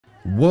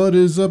What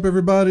is up,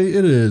 everybody?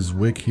 It is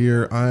Wick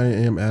here. I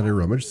am at a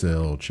rummage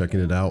sale, checking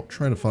it out,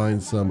 trying to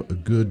find some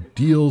good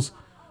deals.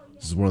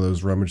 This is one of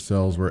those rummage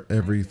sales where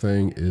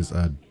everything is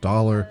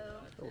 $1,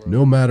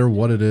 no matter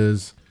what it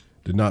is.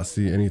 Did not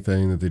see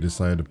anything that they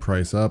decided to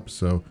price up,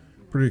 so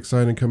pretty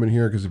exciting coming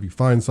here because if you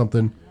find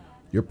something,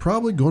 you're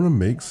probably going to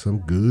make some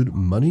good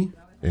money.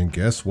 And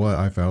guess what?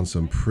 I found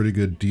some pretty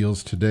good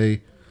deals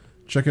today.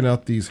 Checking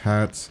out these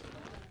hats.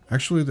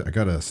 Actually, I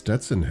got a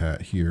Stetson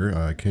hat here.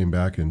 I came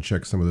back and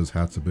checked some of those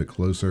hats a bit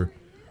closer.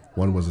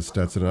 One was a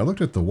Stetson. I looked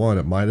at the one.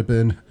 It might have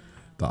been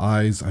the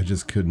eyes. I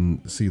just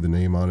couldn't see the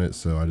name on it,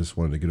 so I just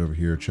wanted to get over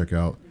here, check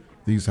out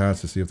these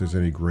hats to see if there's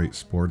any great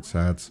sports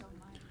hats.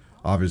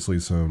 Obviously,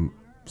 some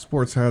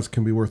sports hats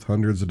can be worth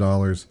hundreds of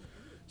dollars,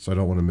 so I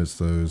don't want to miss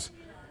those.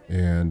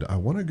 And I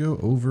want to go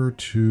over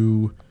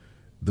to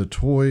the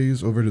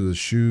toys, over to the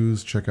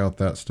shoes, check out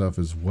that stuff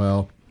as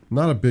well.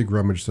 Not a big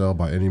rummage sale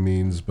by any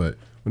means, but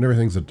when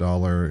everything's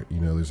 $1, you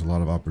know, there's a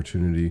lot of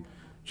opportunity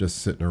just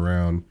sitting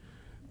around.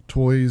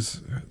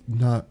 Toys,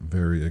 not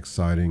very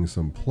exciting.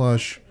 Some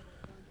plush.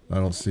 I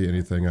don't see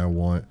anything I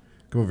want.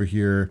 Go over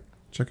here,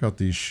 check out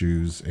these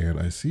shoes, and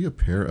I see a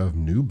pair of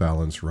New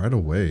Balance right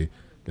away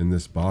in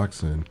this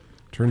box, and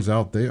turns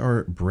out they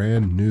are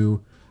brand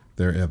new.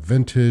 They're a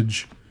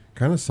vintage,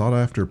 kind of sought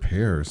after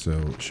pair,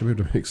 so should be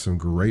able to make some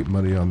great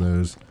money on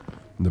those.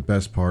 And the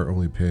best part,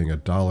 only paying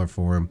 $1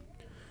 for them.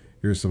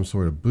 Here's some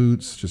sort of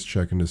boots, just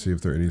checking to see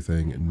if they're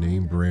anything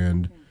name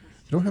brand.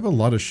 They don't have a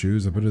lot of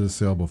shoes. I've been to the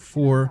sale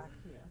before,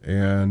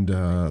 and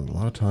a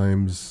lot of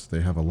times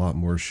they have a lot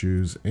more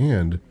shoes,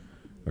 and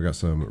I got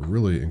some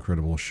really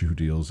incredible shoe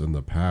deals in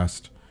the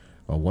past.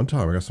 One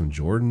time I got some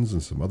Jordans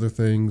and some other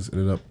things,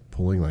 ended up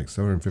pulling like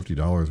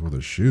 $750 worth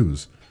of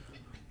shoes,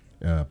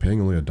 paying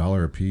only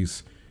 $1 a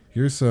piece.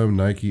 Here's some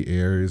Nike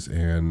Airs,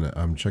 and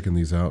I'm checking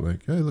these out,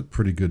 like, hey, they look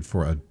pretty good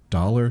for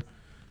 $1.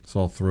 So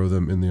I'll throw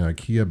them in the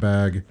IKEA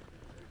bag.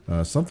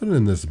 Something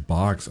in this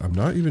box, I'm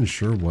not even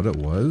sure what it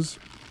was.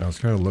 I was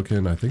kind of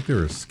looking, I think they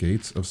were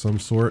skates of some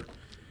sort.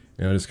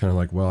 And I just kind of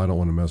like, well, I don't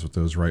want to mess with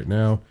those right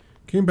now.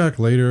 Came back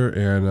later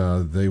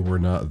and they were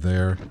not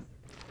there.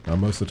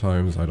 Most of the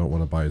times I don't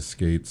want to buy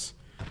skates.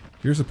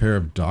 Here's a pair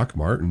of Doc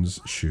Martens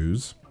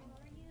shoes.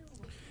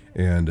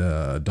 And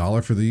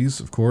 $1 for these,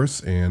 of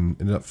course. And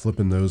ended up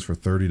flipping those for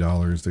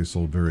 $30. They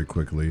sold very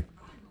quickly.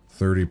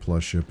 30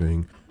 plus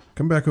shipping.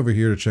 Come back over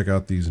here to check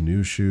out these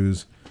new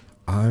shoes.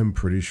 I'm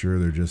pretty sure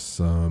they're just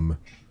some,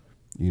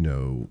 you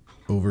know,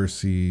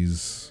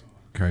 overseas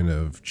kind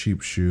of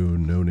cheap shoe,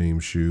 no-name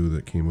shoe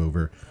that came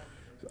over.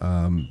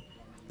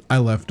 I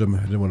left them. I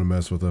didn't want to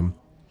mess with them.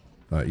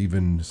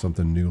 Even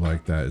something new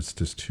like that, it's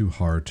just too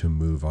hard to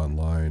move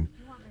online.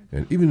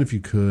 And even if you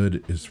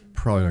could, it's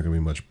probably not going to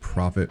be much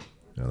profit.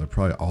 They're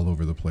probably all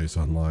over the place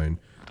online.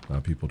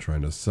 People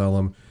trying to sell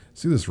them.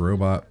 See this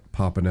robot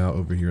popping out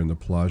over here in the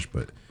plush,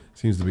 but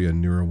seems to be a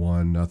newer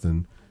one.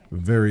 Nothing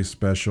very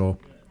special.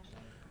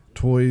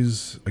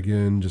 Toys,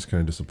 again, just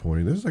kind of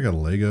disappointing. There's like a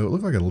Lego. It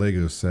looked like a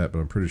Lego set, but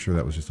I'm pretty sure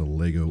that was just a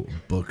Lego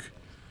book.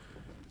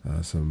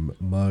 Some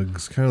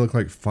mugs. Kind of look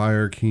like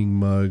Fire King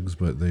mugs,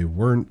 but they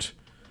weren't.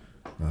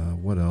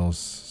 What else?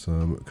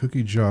 Some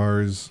cookie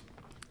jars.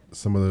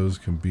 Some of those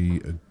can be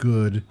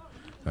good.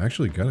 I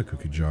actually got a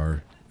cookie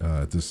jar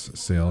at this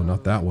sale.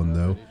 Not that one,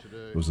 though.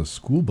 It was a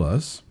school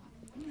bus.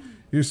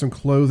 Here's some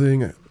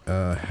clothing.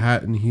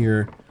 Hat in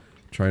here.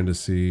 Trying to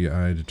see,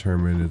 I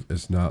determined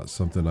it's not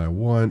something I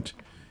want.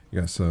 You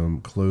got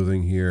some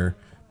clothing here.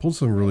 Pulled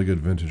some really good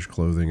vintage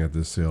clothing at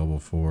this sale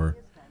before.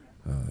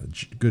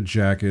 Good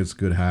jackets,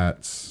 good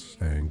hats,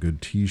 and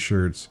good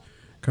t-shirts.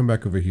 Come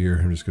back over here.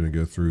 I'm just going to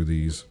go through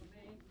these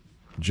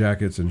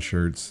jackets and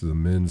shirts, the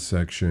men's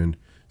section.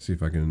 See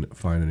if I can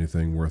find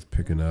anything worth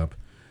picking up.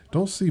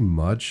 Don't see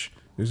much.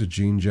 There's a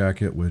jean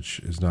jacket, which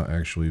is not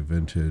actually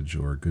vintage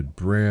or a good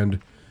brand.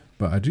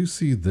 But I do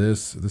see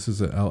this. This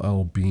is an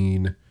LL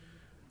Bean.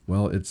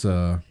 Well, it's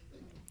a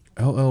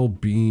LL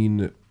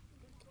Bean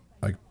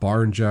like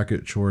barn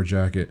jacket, chore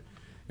jacket,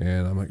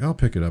 and I'm like, I'll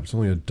pick it up. It's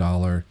only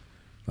 $1.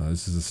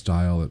 This is a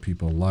style that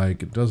people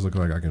like. It does look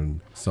like I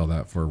can sell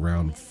that for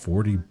around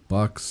 40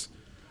 bucks.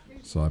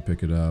 So I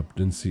pick it up.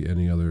 Didn't see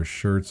any other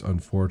shirts,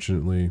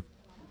 unfortunately.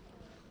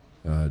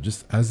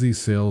 Just as these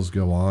sales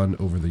go on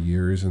over the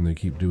years and they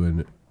keep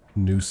doing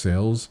new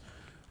sales,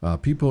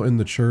 people in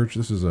the church,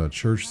 this is a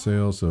church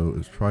sale, so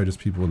it's probably just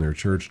people in their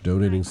church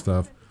donating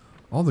stuff.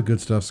 All the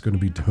good stuff's going to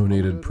be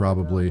donated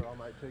probably.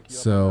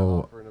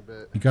 So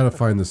you got to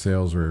find the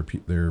sales where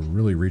they're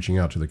really reaching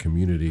out to the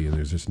community and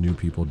there's just new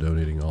people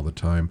donating all the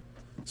time.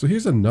 So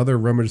here's another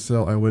rummage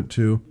sale I went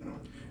to.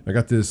 I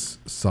got this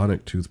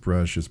Sonic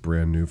toothbrush. It's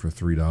brand new for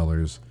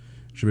 $3.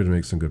 Should be able to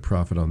make some good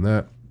profit on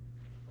that.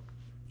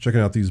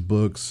 Checking out these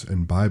books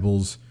and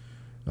Bibles.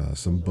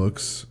 Some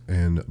books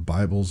and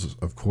Bibles,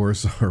 of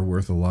course, are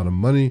worth a lot of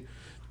money.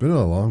 It's been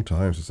a long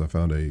time since I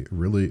found a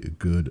really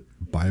good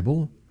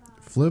Bible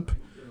flip.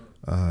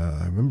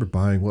 I remember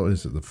buying, what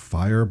is it, the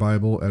Fire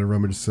Bible at a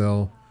rummage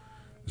sale.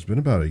 It's been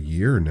about a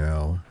year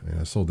now, and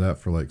I sold that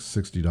for like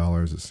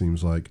 $60, it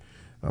seems like.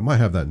 I might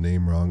have that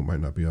name wrong. It might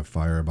not be a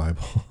fire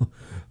Bible.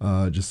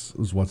 Just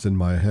was what's in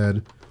my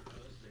head.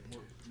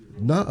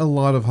 Not a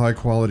lot of high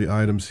quality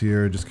items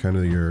here. Just kind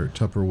of your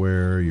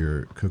Tupperware,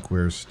 your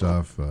cookware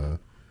stuff.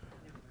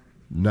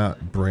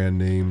 Not brand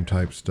name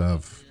type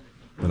stuff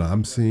that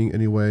I'm seeing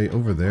anyway.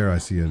 Over there I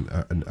see an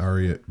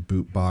Ariat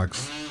boot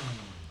box.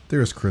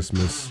 There's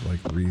Christmas, like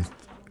wreath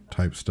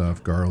type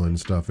stuff, garland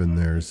stuff in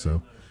there.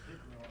 So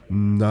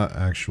not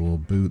actual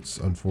boots,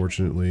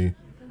 unfortunately.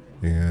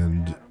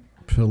 And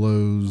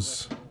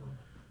pillows.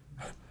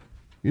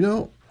 You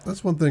know,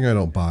 that's one thing I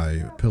don't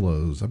buy,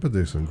 pillows. I bet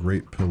there's some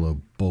great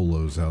pillow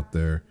bolos out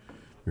there.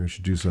 Maybe we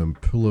should do some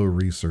pillow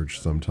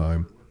research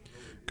sometime.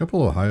 A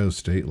couple of Ohio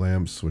State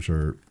lamps, which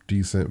are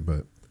decent,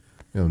 but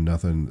you know,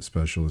 nothing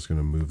special is going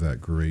to move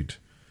that great.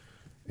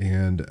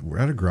 And we're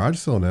at a garage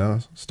sale now.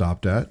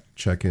 Stopped at,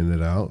 checking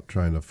it out,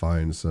 trying to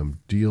find some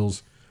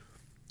deals.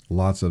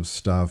 Lots of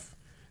stuff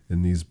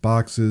in these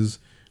boxes.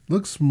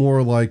 Looks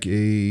more like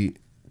a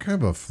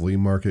kind of a flea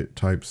market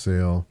type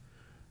sale.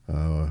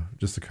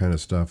 Just the kind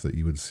of stuff that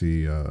you would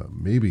see.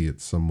 Maybe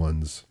it's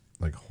someone's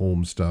like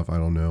home stuff. I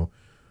don't know.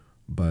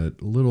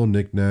 But little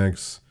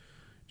knickknacks,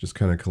 just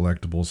kind of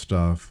collectible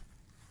stuff.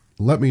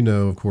 Let me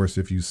know, of course,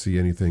 if you see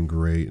anything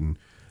great. And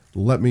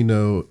let me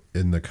know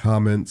in the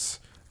comments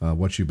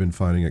what you've been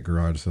finding at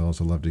garage sales.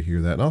 I'd love to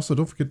hear that. And also,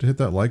 don't forget to hit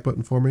that like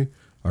button for me.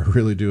 I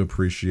really do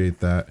appreciate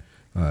that.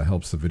 It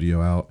helps the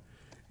video out.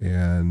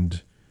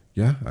 And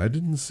yeah, I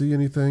didn't see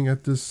anything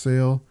at this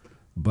sale,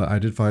 but I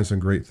did find some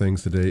great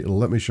things today.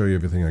 Let me show you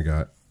everything I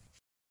got.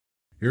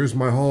 Here's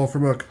my haul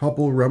from a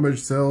couple rummage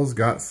sales.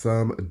 Got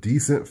some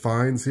decent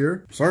finds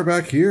here. Start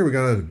back here. We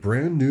got a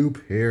brand new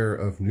pair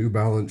of New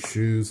Balance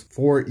shoes,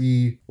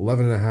 4E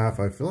 11.5.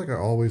 I feel like I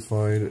always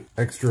find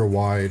extra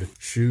wide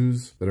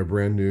shoes that are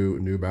brand new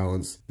New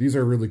Balance. These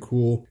are really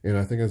cool, and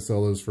I think I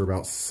sell those for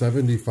about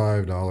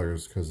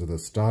 $75 because of the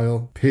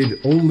style.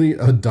 Paid only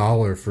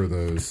 $1 for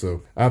those,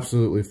 so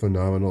absolutely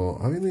phenomenal.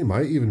 I mean, they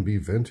might even be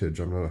vintage.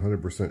 I'm not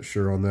 100%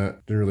 sure on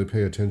that. Didn't really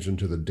pay attention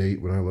to the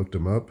date when I looked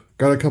them up.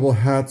 Got a couple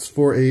hats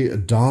for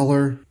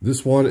 $1.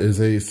 This one is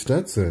a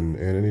Stetson,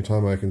 and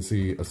anytime I can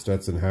see a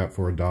Stetson hat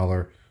for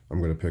 $1, I'm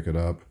going to pick it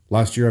up.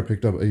 Last year I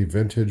picked up a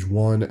vintage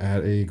one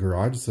at a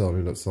garage sale and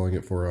ended up selling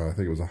it for, I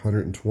think it was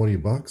 120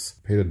 bucks.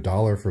 Paid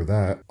 $1 for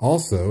that.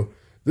 Also,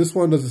 this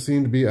one doesn't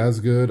seem to be as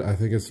good. I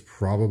think it's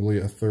probably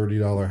a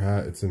 $30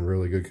 hat. It's in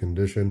really good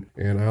condition.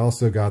 And I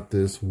also got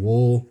this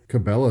wool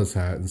Cabela's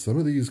hat. And some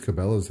of these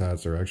Cabela's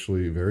hats are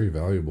actually very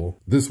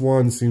valuable. This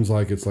one seems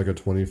like it's like a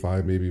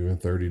 $25, maybe even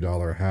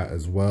 $30 hat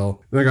as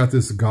well. Then I got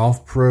this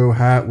Golf Pro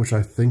hat, which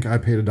I think I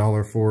paid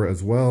 $1 for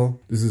as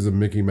well. This is a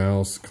Mickey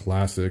Mouse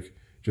classic.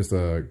 Just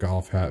a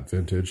golf hat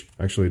vintage.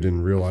 Actually,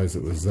 didn't realize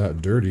it was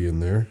that dirty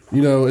in there.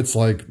 You know, it's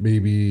like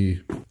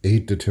maybe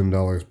 $8 to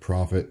 $10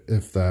 profit,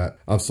 if that.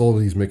 I've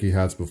sold these Mickey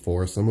hats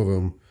before. Some of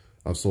them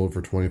I've sold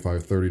for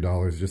 $25,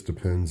 $30. Just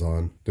depends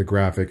on the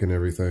graphic and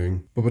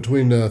everything. But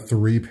between the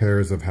 3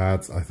 pairs of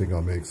hats, I think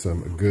I'll make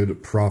some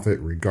good profit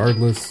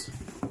regardless.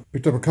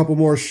 Picked up a couple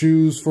more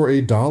shoes for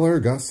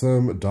 $1. Got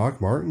some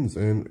Doc Martens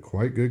in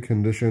quite good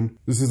condition.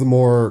 This is a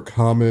more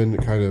common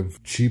kind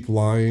of cheap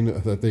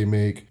line that they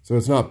make. So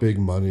it's not big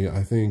money.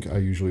 I think I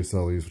usually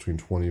sell these between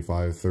 $25,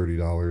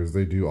 $30.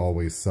 They do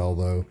always sell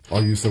though.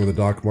 I'll use some of the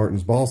Doc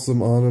Martens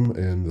balsam on them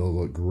and they'll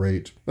look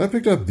great. I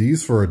picked up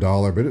these for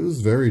 $1, but it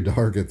was very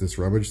dark at this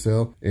rummage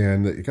sale.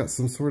 And it got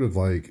some sort of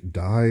like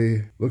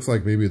dye. Looks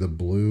like maybe the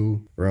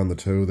blue around the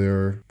toe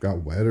there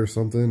got wet or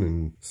something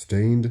and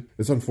stained.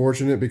 It's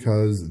unfortunate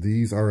because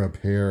these are a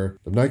pair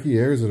of Nike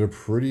Airs that are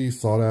pretty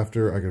sought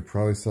after. I could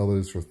probably sell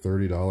those for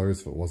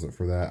 $30 if it wasn't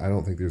for that. I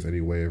don't think there's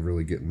any way of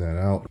really getting that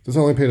out. Just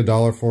only paid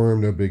 $1 for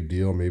them, no big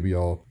deal. Maybe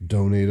I'll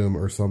donate them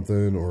or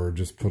something, or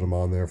just put them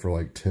on there for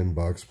like 10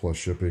 bucks plus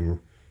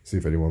shipping. See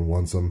if anyone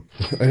wants them.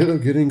 I ended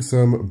up getting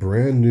some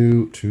brand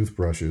new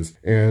toothbrushes,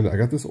 and I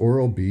got this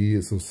Oral-B.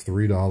 It says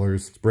 $3.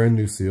 It's brand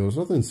new seal. It's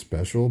nothing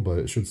special, but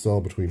it should sell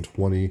between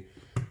 $20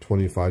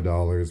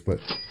 $25, but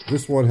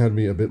this one had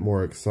me a bit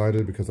more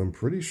excited because I'm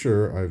pretty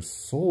sure I've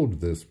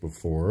sold this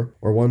before,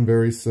 or one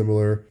very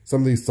similar.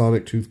 Some of these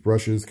Sonic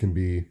toothbrushes can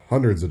be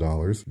hundreds of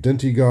dollars.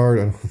 DentiGuard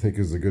I don't think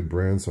is a good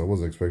brand, so I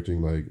wasn't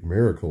expecting like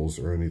miracles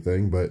or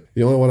anything, but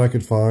the only one I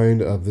could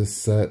find of this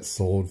set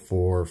sold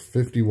for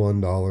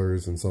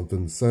 $51 and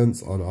something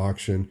cents on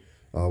auction.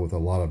 With a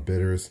lot of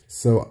bidders.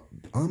 So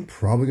I'm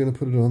probably going to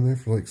put it on there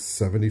for like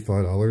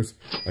 $75.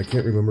 I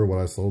can't remember what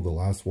I sold the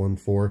last one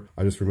for.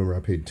 I just remember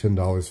I paid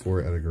 $10 for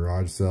it at a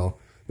garage sale.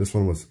 This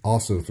one was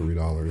also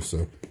 $3.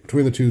 So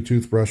between the two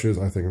toothbrushes,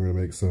 I think I'm going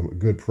to make some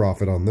good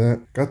profit on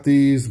that. Got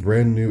these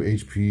brand new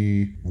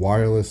HP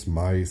wireless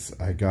mice.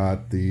 I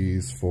got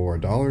these for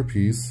 $1 a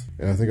piece,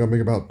 and I think I'll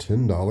make about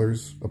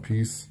 $10 a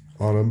piece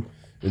on them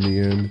in the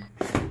end.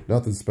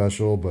 Nothing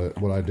special, but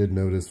what I did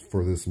notice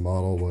for this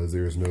model was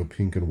there's no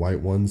pink and white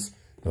ones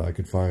that I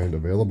could find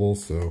available.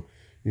 So,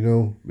 you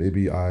know,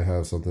 maybe I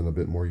have something a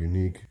bit more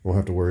unique. Won't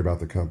have to worry about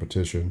the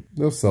competition.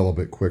 They'll sell a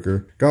bit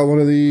quicker. Got one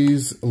of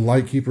these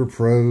Lightkeeper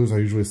Pros. I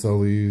usually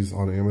sell these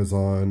on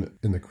Amazon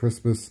in the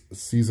Christmas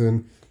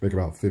season. make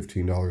about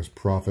 $15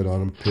 profit on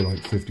them. Pay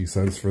like 50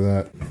 cents for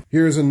that.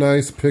 Here's a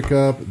nice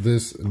pickup,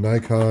 this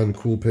Nikon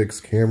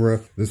Coolpix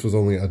camera. This was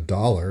only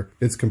 $1.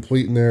 It's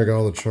complete in there, got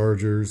all the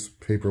chargers,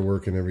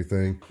 paperwork and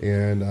everything.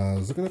 And I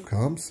was looking up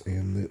comps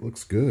and it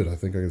looks good. I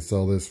think I can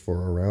sell this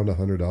for around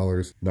 $100,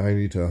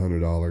 $90 to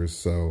 $100.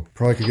 So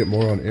probably could get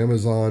more on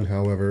Amazon.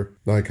 However,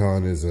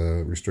 Nikon is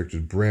a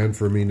restricted brand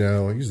for me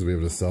now. I used to be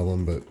able to sell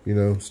them, but you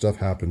know, stuff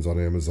happens on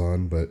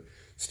Amazon. But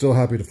still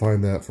happy to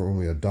find that for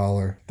only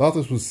 $1. Thought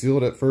this was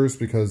sealed at first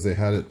because they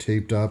had it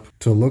taped up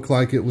to look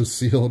like it was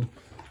sealed.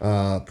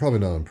 Probably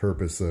not on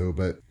purpose though,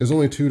 but it's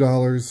only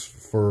 $2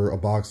 for a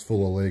box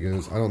full of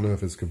Legos. I don't know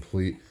if it's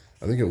complete.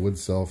 I think it would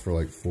sell for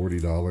like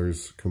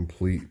 $40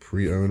 complete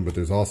pre-owned, but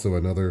there's also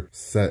another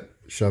set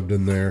shoved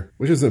in there,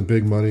 which isn't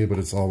big money, but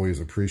it's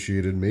always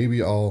appreciated.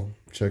 Maybe I'll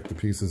check the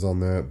pieces on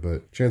that,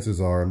 but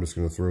chances are I'm just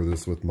going to throw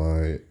this with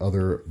my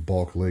other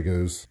bulk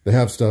Legos. They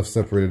have stuff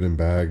separated in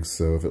bags,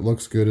 so if it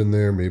looks good in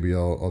there, maybe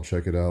I'll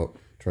check it out,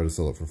 try to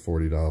sell it for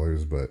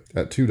 $40, but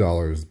at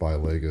 $2 buy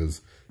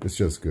Legos, it's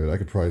just good. I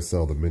could probably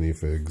sell the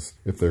minifigs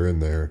if they're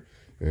in there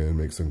and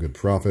make some good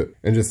profit.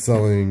 And just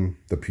selling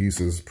the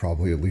pieces,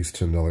 probably at least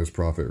 $10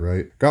 profit,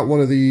 right? Got one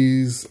of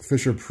these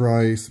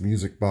Fisher-Price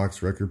music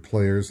box record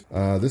players.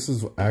 This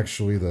is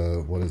actually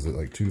the, what is it,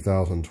 like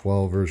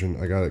 2012 version.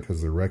 I got it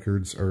because the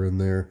records are in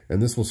there.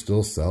 And this will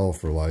still sell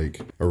for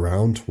like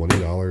around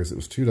 $20. It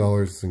was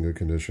 $2, it's in good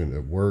condition,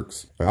 it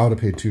works. I would have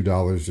paid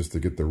 $2 just to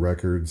get the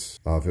records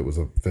if it was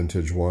a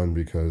vintage one,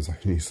 because I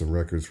need some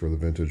records for the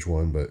vintage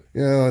one. But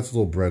yeah, that's a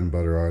little bread and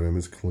butter item.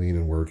 It's clean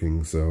and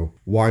working, so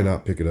why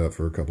not pick it up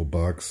for a couple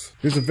bucks?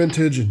 Here's a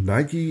vintage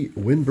Nike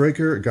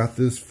windbreaker. Got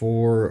this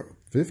for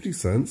 50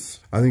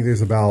 cents. I think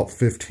there's about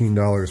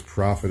 $15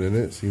 profit in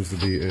it. Seems to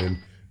be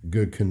in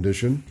good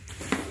condition.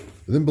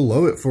 And then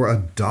below it for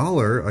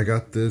 $1, I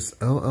got this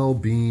LL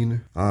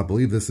Bean. I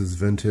believe this is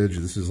vintage.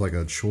 This is like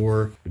a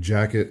chore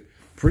jacket.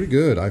 Pretty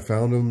good. I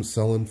found them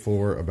selling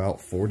for about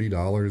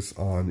 $40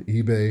 on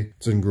eBay.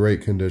 It's in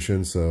great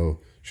condition,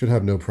 so should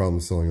have no problem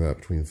selling that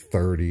between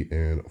 30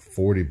 and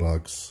 40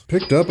 bucks.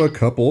 Picked up a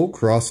couple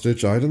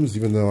cross-stitch items,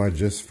 even though I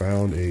just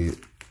found a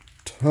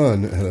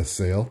ton at a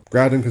sale.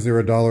 Grabbed them because they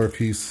were $1 a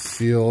piece,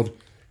 sealed,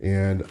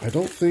 and I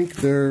don't think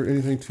they're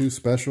anything too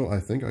special.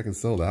 I think I can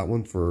sell that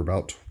one for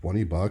about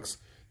 20 bucks.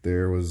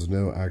 There was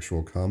no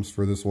actual comps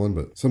for this one,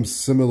 but some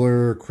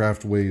similar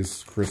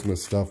Craftways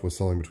Christmas stuff was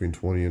selling between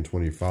 20 and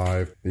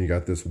 25. Then you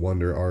got this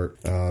Wonder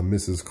Art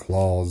Mrs.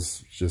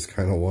 Claus, just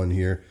kind of one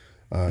here.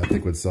 I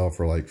think would sell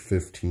for like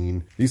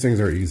 15. These things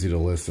are easy to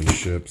list and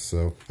ship,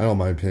 so I don't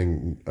mind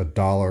paying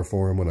 $1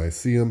 for them when I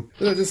see them.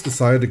 Then I just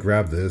decided to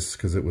grab this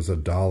because it was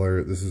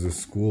 $1. This is a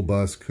school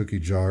bus cookie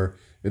jar.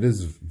 It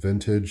is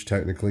vintage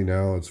technically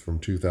now. It's from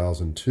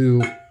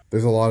 2002.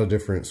 There's a lot of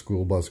different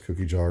school bus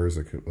cookie jars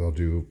that will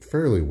do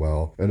fairly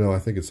well. I know, I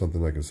think it's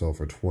something I can sell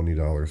for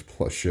 $20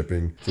 plus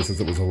shipping. So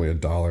since it was only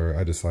 $1,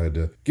 I decided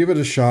to give it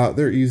a shot.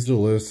 They're easy to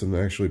list and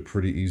actually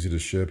pretty easy to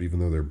ship, even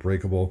though they're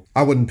breakable.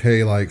 I wouldn't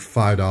pay like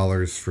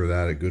 $5 for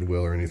that at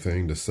Goodwill or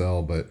anything to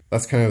sell, but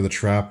that's kind of the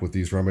trap with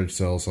these rummage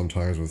sales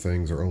sometimes, when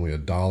things are only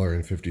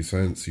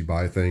 $1.50. You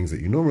buy things that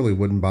you normally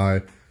wouldn't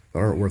buy, that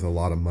aren't worth a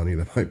lot of money,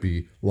 that might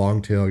be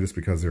long tail just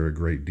because they're a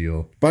great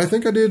deal. But I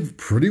think I did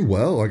pretty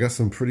well. I got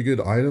some pretty good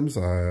items.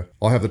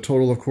 I'll have the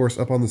total, of course,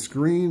 up on the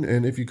screen.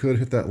 And if you could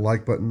hit that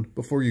like button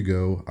before you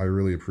go, I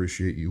really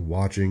appreciate you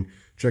watching.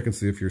 Check and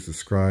see if you're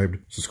subscribed.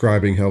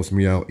 Subscribing helps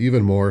me out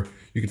even more.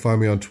 You can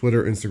find me on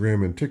Twitter,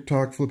 Instagram, and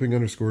TikTok,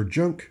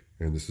 flipping_junk.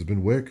 And this has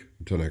been Wick.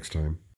 Until next time.